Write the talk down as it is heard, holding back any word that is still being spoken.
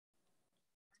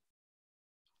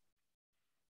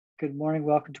Good morning.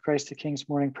 Welcome to Christ the King's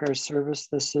morning prayer service.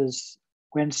 This is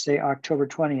Wednesday, October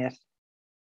 20th.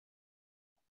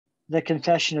 The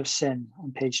confession of sin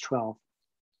on page 12.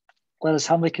 Let us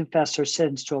humbly confess our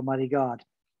sins to Almighty God.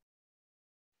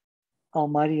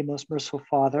 Almighty and most merciful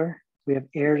Father, we have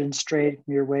erred and strayed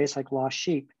from your ways like lost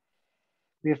sheep.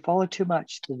 We have followed too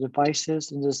much the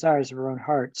devices and desires of our own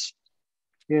hearts.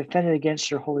 We have offended against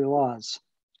your holy laws.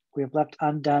 We have left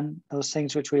undone those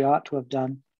things which we ought to have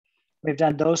done. We have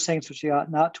done those things which we ought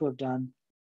not to have done.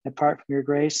 Apart from your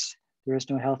grace, there is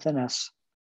no health in us.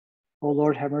 O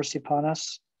Lord, have mercy upon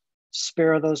us.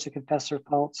 Spare those who confess their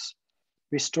faults.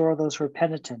 Restore those who are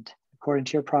penitent, according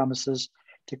to your promises,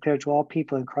 declared to all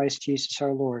people in Christ Jesus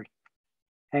our Lord.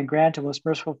 And grant, O most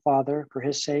merciful Father, for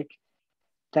his sake,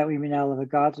 that we may now live a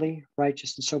godly,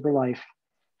 righteous, and sober life,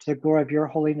 to the glory of your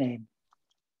holy name.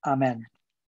 Amen.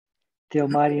 The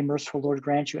Almighty and merciful Lord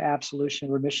grant you absolution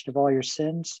and remission of all your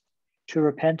sins, true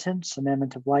repentance,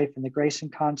 amendment of life, and the grace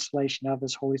and consolation of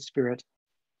his Holy Spirit.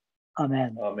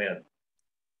 Amen. Amen.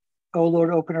 O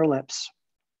Lord, open our lips.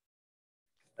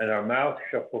 And our mouth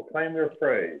shall proclaim your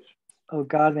praise. O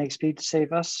God, make speed to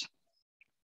save us.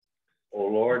 O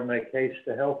Lord, make haste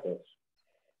to help us.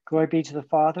 Glory be to the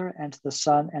Father, and to the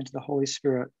Son, and to the Holy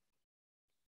Spirit.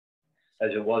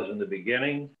 As it was in the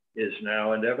beginning, is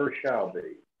now, and ever shall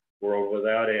be, world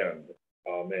without end.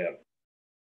 Amen.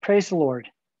 Praise the Lord.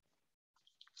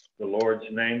 The Lord's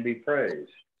name be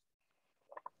praised.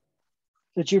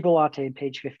 The Jubilate in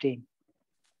page 15.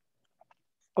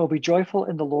 O be joyful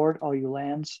in the Lord, all you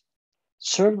lands.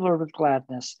 Serve the Lord with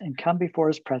gladness, and come before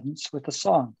his presence with a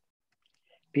song.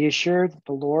 Be assured that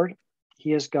the Lord,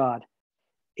 he is God.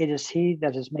 It is he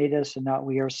that has made us, and not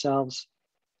we ourselves.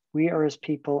 We are his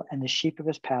people, and the sheep of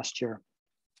his pasture.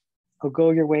 O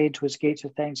go your way into his gates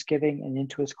with thanksgiving, and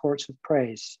into his courts with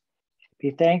praise.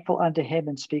 Be thankful unto him,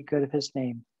 and speak good of his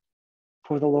name.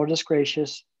 For the Lord is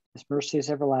gracious, his mercy is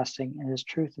everlasting, and his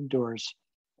truth endures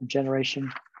from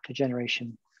generation to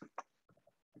generation.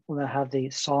 We'll now have the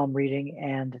Psalm reading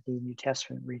and the New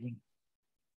Testament reading.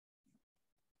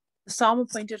 The Psalm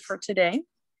appointed for today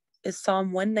is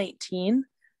Psalm 119,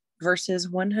 verses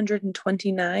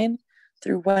 129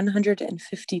 through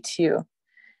 152. It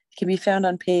can be found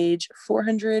on page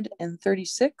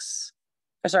 436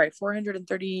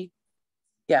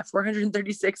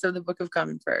 of the Book of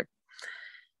Common Prayer.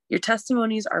 Your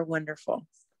testimonies are wonderful.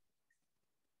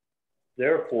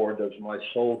 Therefore does my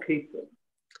soul keep them.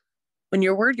 When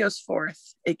your word goes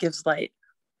forth, it gives light.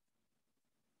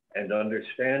 And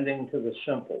understanding to the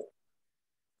simple.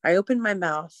 I opened my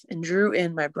mouth and drew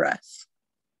in my breath.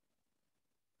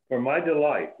 For my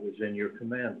delight was in your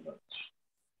commandments.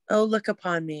 Oh, look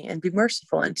upon me and be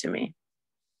merciful unto me.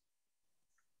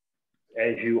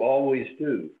 As you always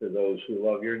do for those who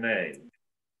love your name.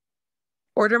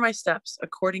 Order my steps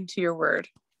according to your word.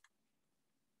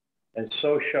 And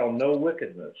so shall no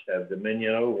wickedness have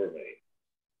dominion over me.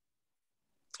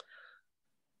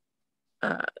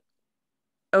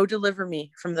 Oh, deliver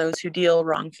me from those who deal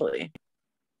wrongfully.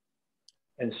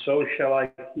 And so shall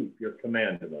I keep your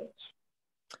commandments.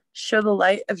 Show the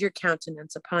light of your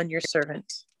countenance upon your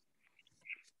servant.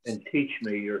 And teach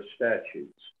me your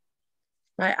statutes.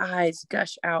 My eyes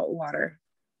gush out water.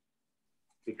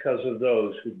 Because of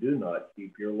those who do not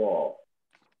keep your law.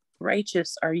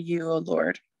 Righteous are you, O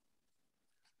Lord.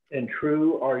 And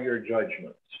true are your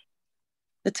judgments.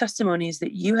 The testimonies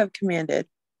that you have commanded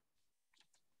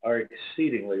are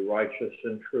exceedingly righteous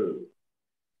and true.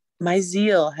 My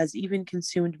zeal has even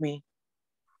consumed me.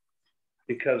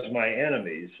 Because my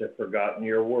enemies have forgotten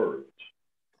your words.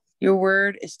 Your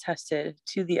word is tested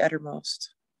to the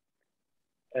uttermost.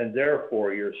 And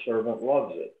therefore your servant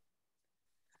loves it.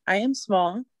 I am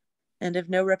small and of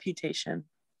no reputation.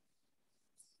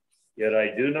 Yet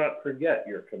I do not forget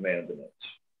your commandments.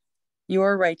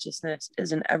 Your righteousness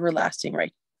is an everlasting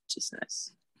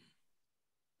righteousness.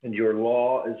 And your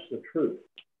law is the truth.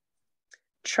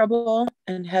 Trouble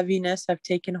and heaviness have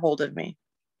taken hold of me.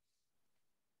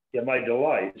 Yet my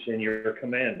delight is in your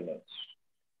commandments.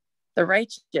 The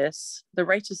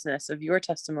righteousness of your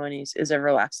testimonies is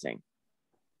everlasting.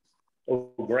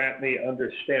 Oh, grant me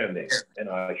understanding, and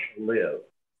I shall live.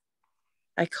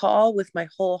 I call with my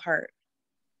whole heart.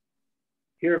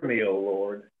 Hear me, O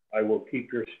Lord, I will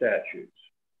keep your statutes.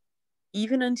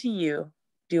 Even unto you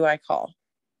do I call.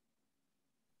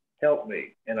 Help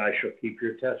me, and I shall keep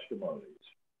your testimonies.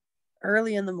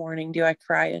 Early in the morning do I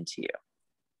cry unto you.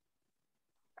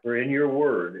 For in your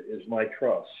word is my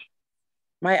trust.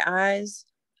 My eyes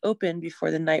open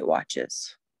before the night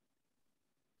watches.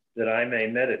 That I may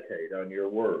meditate on your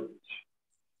words.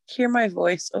 Hear my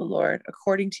voice, O Lord,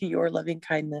 according to your loving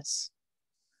kindness.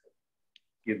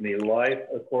 Give me life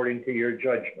according to your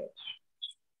judgments.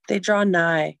 They draw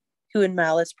nigh, who in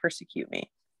malice persecute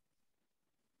me.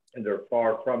 And are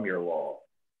far from your law.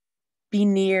 Be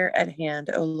near at hand,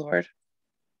 O Lord.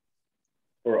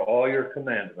 For all your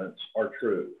commandments are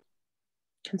true.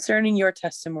 Concerning your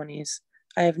testimonies,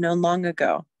 I have known long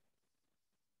ago.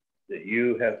 That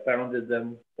you have founded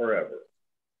them forever.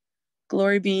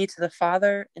 Glory be to the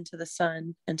Father, and to the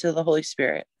Son, and to the Holy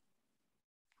Spirit.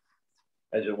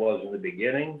 As it was in the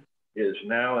beginning, is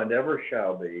now, and ever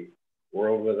shall be,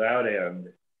 world without end.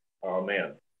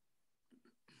 Amen.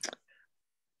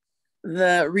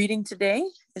 The reading today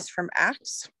is from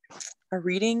Acts, a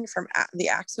reading from the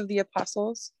Acts of the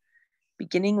Apostles,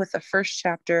 beginning with the first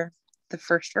chapter, the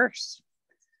first verse.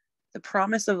 The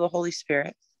promise of the Holy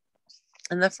Spirit.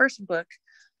 In the first book,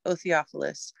 O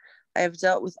Theophilus, I have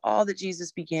dealt with all that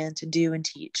Jesus began to do and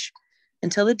teach,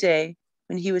 until the day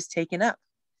when he was taken up,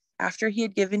 after he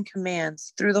had given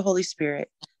commands through the Holy Spirit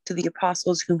to the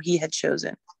apostles whom he had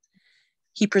chosen.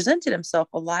 He presented himself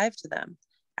alive to them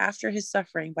after his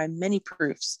suffering by many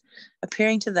proofs,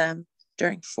 appearing to them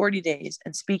during 40 days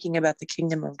and speaking about the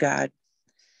kingdom of God.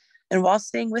 And while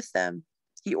staying with them,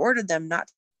 he ordered them not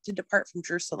to depart from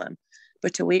Jerusalem,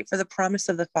 but to wait for the promise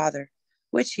of the Father,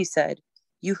 which he said,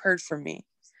 you heard from me.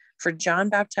 For John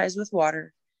baptized with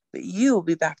water, but you will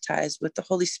be baptized with the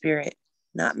Holy Spirit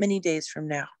not many days from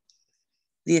now.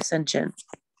 The Ascension.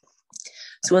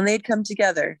 So when they had come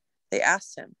together, they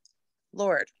asked him,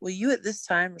 Lord, will you at this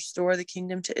time restore the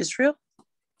kingdom to Israel?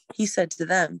 He said to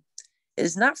them, it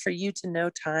is not for you to know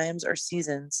times or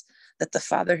seasons that the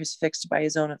Father has fixed by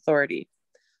his own authority,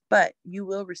 but you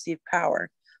will receive power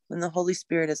when the Holy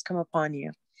Spirit has come upon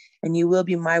you, and you will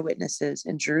be my witnesses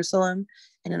in Jerusalem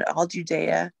and in all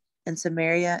Judea and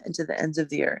Samaria and to the ends of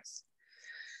the earth.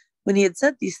 When he had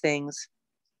said these things,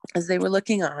 as they were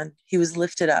looking on, he was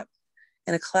lifted up,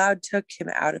 and a cloud took him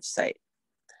out of sight.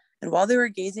 And while they were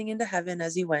gazing into heaven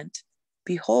as he went,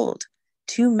 behold,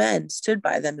 two men stood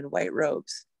by them in white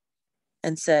robes,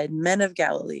 and said, Men of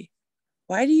Galilee,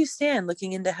 why do you stand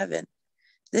looking into heaven?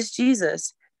 This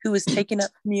Jesus, who was taken up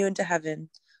from you into heaven,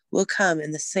 will come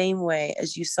in the same way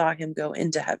as you saw him go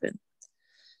into heaven.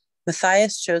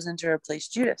 Matthias chosen to replace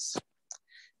Judas.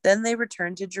 Then they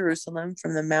returned to Jerusalem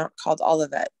from the mount called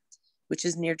Olivet, which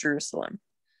is near Jerusalem,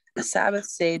 a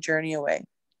Sabbath day journey away.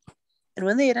 And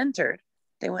when they had entered,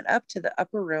 they went up to the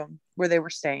upper room where they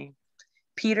were staying.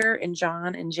 Peter and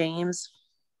John and James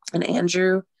and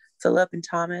Andrew, Philip and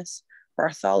Thomas,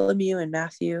 Bartholomew and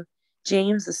Matthew,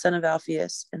 James the son of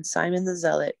Alphaeus, and Simon the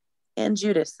Zealot, and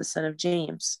Judas the son of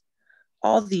James.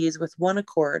 All these with one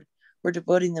accord were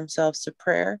devoting themselves to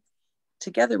prayer,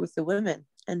 together with the women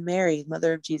and Mary,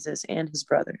 mother of Jesus, and his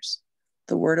brothers.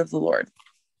 The word of the Lord.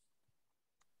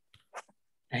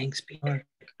 Thanks be. Thanks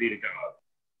be to God.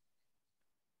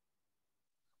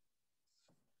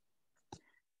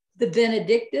 The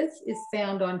Benedictus is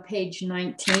found on page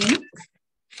 19.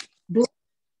 Blessed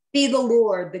be the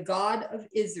Lord, the God of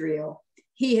Israel.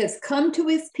 He has come to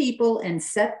his people and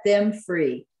set them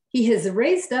free. He has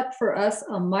raised up for us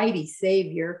a mighty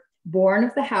Savior, born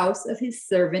of the house of his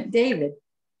servant David.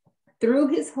 Through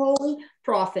his holy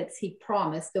prophets, he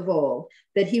promised of old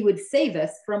that he would save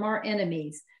us from our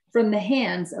enemies, from the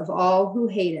hands of all who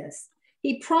hate us.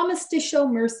 He promised to show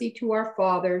mercy to our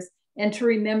fathers and to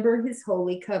remember his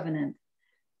holy covenant.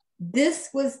 This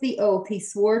was the oath he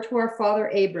swore to our father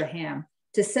Abraham,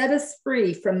 to set us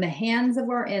free from the hands of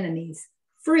our enemies,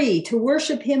 free to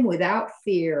worship him without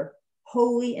fear,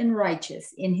 holy and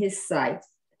righteous in his sight,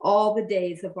 all the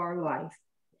days of our life.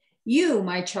 You,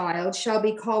 my child, shall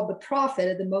be called the prophet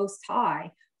of the Most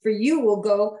High, for you will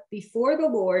go before the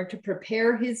Lord to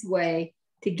prepare his way,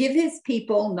 to give his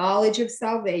people knowledge of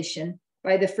salvation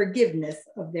by the forgiveness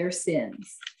of their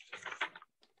sins.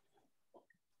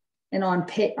 And on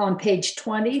page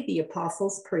 20, the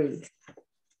Apostles' Creed.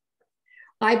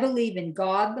 I believe in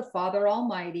God, the Father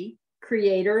Almighty,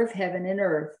 creator of heaven and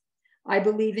earth. I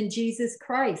believe in Jesus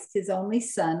Christ, his only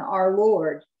Son, our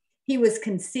Lord. He was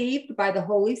conceived by the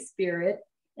Holy Spirit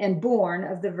and born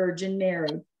of the Virgin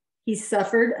Mary. He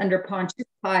suffered under Pontius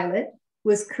Pilate,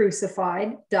 was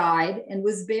crucified, died, and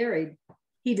was buried.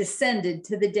 He descended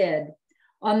to the dead.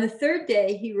 On the third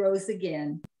day, he rose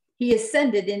again. He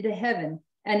ascended into heaven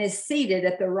and is seated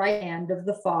at the right hand of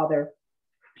the Father.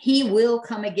 He will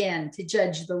come again to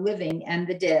judge the living and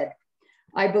the dead.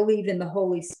 I believe in the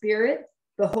Holy Spirit,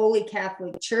 the Holy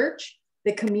Catholic Church,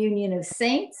 the communion of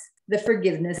saints, the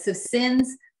forgiveness of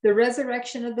sins, the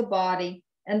resurrection of the body,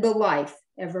 and the life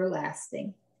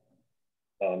everlasting.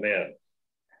 Amen.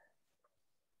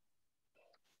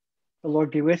 The Lord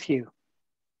be with you.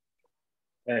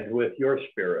 and with your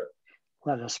spirit.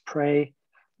 Let us pray.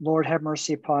 Lord, have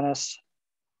mercy upon us.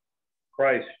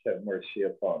 Christ, have mercy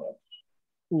upon us.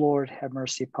 Lord, have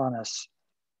mercy upon us.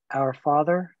 Our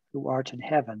Father, who art in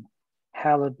heaven,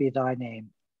 hallowed be thy name.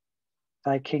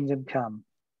 Thy kingdom come.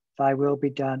 Thy will be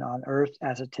done on earth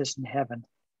as it is in heaven.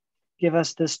 Give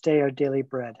us this day our daily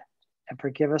bread, and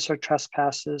forgive us our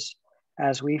trespasses,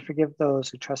 as we forgive those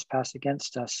who trespass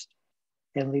against us.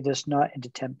 And lead us not into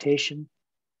temptation,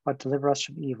 but deliver us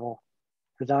from evil.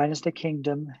 For thine is the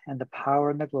kingdom, and the power,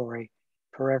 and the glory,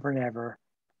 forever and ever.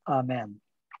 Amen.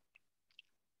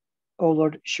 O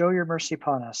Lord, show your mercy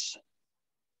upon us.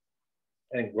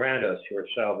 And grant us your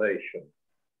salvation.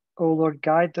 O Lord,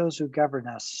 guide those who govern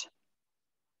us.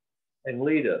 And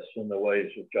lead us in the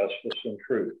ways of justice and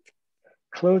truth.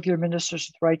 Clothe your ministers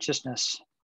with righteousness.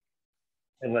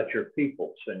 And let your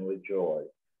people sing with joy.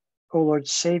 O Lord,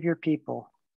 save your people.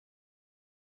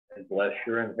 And bless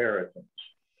your inheritance.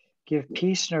 Give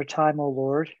peace in our time, O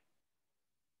Lord.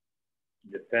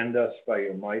 Defend us by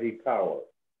your mighty power.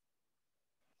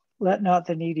 Let not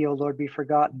the needy, O Lord, be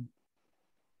forgotten.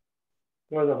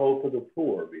 Nor the hope of the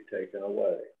poor be taken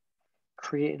away.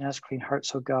 Create in us clean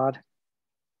hearts, O God.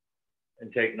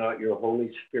 And take not your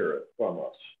Holy Spirit from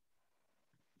us.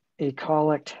 A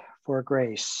collect for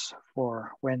grace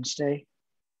for Wednesday.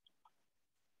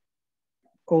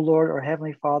 O Lord, our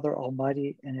Heavenly Father,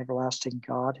 Almighty and everlasting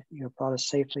God, you have brought us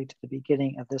safely to the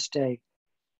beginning of this day.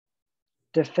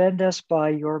 Defend us by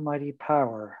your mighty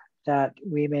power, that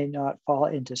we may not fall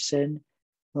into sin,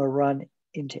 nor run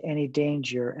into any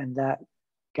danger, and that,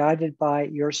 guided by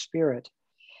your Spirit,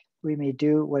 we may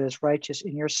do what is righteous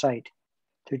in your sight,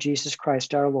 through Jesus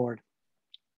Christ our Lord.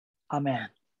 Amen.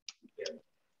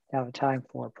 Now the time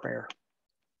for prayer.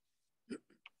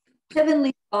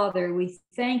 Heavenly Father, we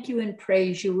thank you and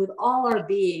praise you with all our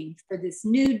being for this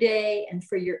new day and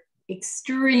for your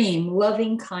extreme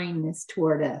loving kindness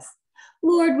toward us.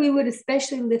 Lord, we would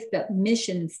especially lift up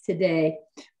missions today.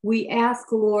 We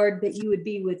ask, Lord, that you would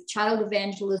be with Child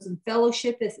Evangelism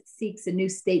Fellowship as it seeks a new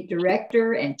state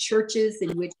director and churches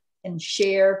in which it can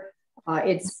share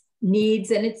its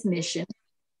needs and its mission.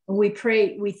 And we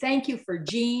thank you for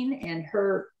Jean and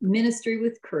her ministry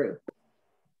with Cru.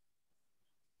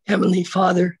 Heavenly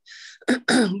Father,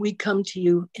 we come to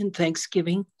you in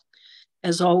thanksgiving.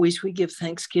 As always, we give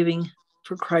thanksgiving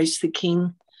for Christ the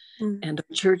King and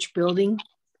our church building.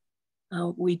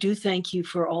 We do thank you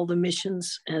for all the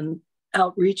missions and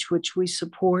outreach which we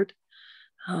support.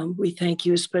 We thank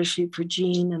you especially for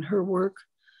Jean and her work.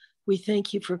 We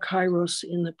thank you for Kairos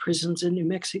in the prisons in New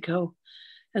Mexico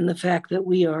and the fact that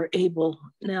we are able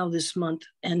now this month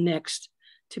and next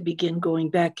to begin going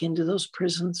back into those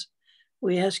prisons.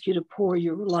 We ask you to pour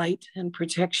your light and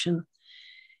protection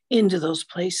into those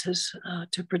places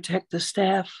to protect the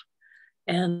staff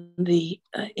and the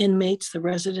inmates, the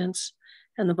residents,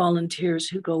 and the volunteers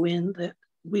who go in, that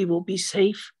we will be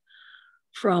safe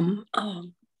from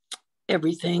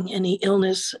everything, any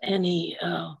illness, any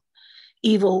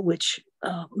evil which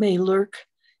may lurk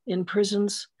in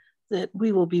prisons, that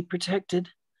we will be protected,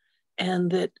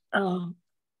 and that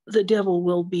the devil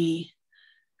will be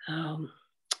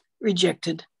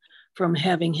rejected from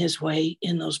having his way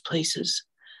in those places.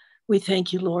 We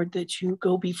thank you, Lord, that you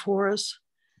go before us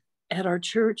at our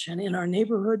church and in our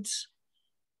neighborhoods.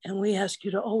 And we ask you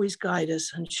to always guide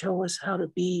us and show us how to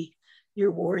be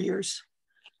your warriors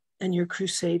and your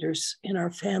crusaders in our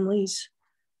families,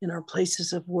 in our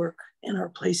places of work, in our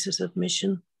places of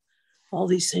mission. All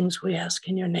these things we ask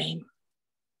in your name.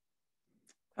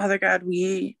 Father God,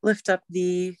 we lift up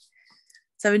the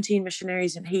 17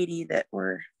 missionaries in Haiti that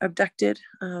were abducted.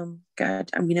 God,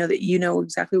 and we know that you know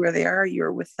exactly where they are.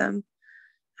 You're with them.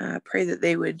 Pray that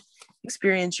they would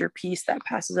experience your peace that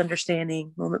passes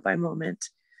understanding moment by moment.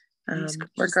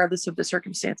 Regardless of the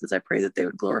circumstances, I pray that they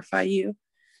would glorify you.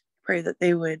 Pray that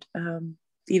they would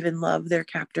even love their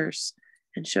captors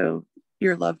and show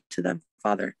your love to them,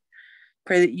 Father.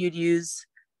 Pray that you'd use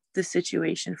this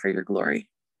situation for your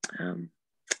glory.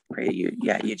 Pray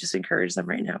that you just encourage them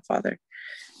right now, Father.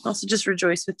 Also just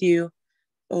rejoice with you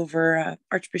over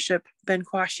Archbishop Ben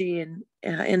Kwashi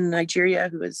in Nigeria,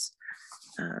 who is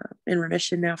in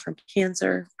remission now from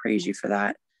cancer. Praise you for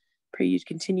that. Pray you'd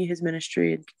continue his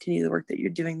ministry and continue the work that you're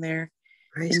doing there.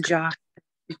 Praise in Jock,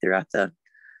 throughout the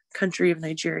country of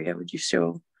Nigeria. Would you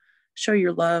show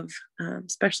your love,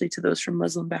 especially to those from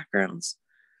Muslim backgrounds?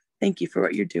 Thank you for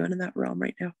what you're doing in that realm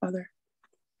right now, Father.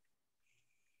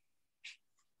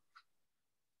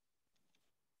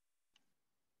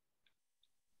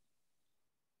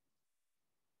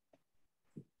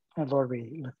 And Lord,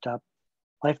 we lift up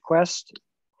Life Quest,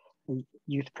 the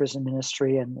youth prison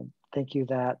ministry, and thank you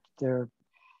that they're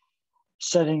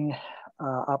setting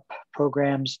up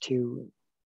programs to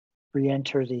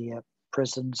re-enter the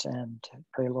prisons, and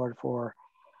pray, Lord, for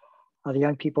the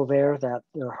young people there, that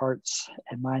their hearts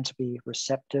and minds be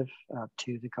receptive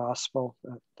to the gospel.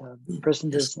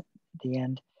 Prison is the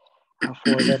end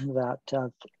for them,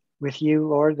 that with you,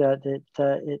 Lord, that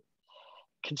it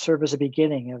can serve as a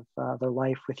beginning of their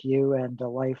life with you, and a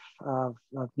life of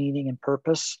meaning and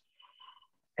purpose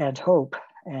and hope.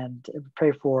 And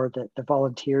pray for the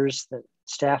volunteers, the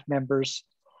staff members,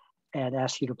 and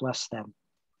ask you to bless them.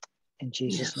 In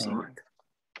Jesus' name, Lord.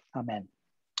 Amen.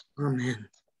 Amen.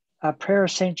 A prayer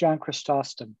of St. John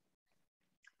Chrysostom.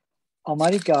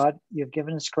 Almighty God, you have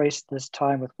given us grace at this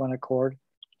time with one accord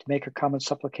to make our common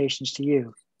supplications to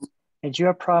you. And you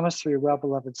have promised through your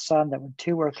well-beloved Son that when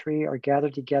 2 or 3 are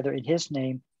gathered together in his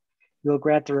name, you will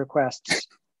grant the requests.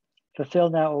 Fulfill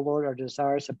now, O Lord, our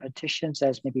desires and petitions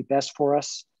as may be best for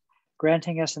us,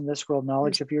 granting us in this world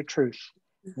knowledge of your truth,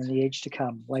 and in the age to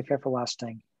come, life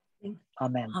everlasting.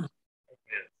 Amen.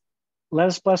 Let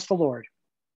us bless the Lord.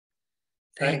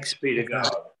 Thanks be to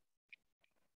God.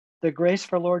 The grace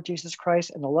of our Lord Jesus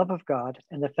Christ, and the love of God,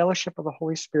 and the fellowship of the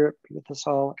Holy Spirit be with us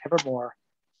all evermore.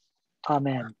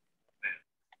 Amen.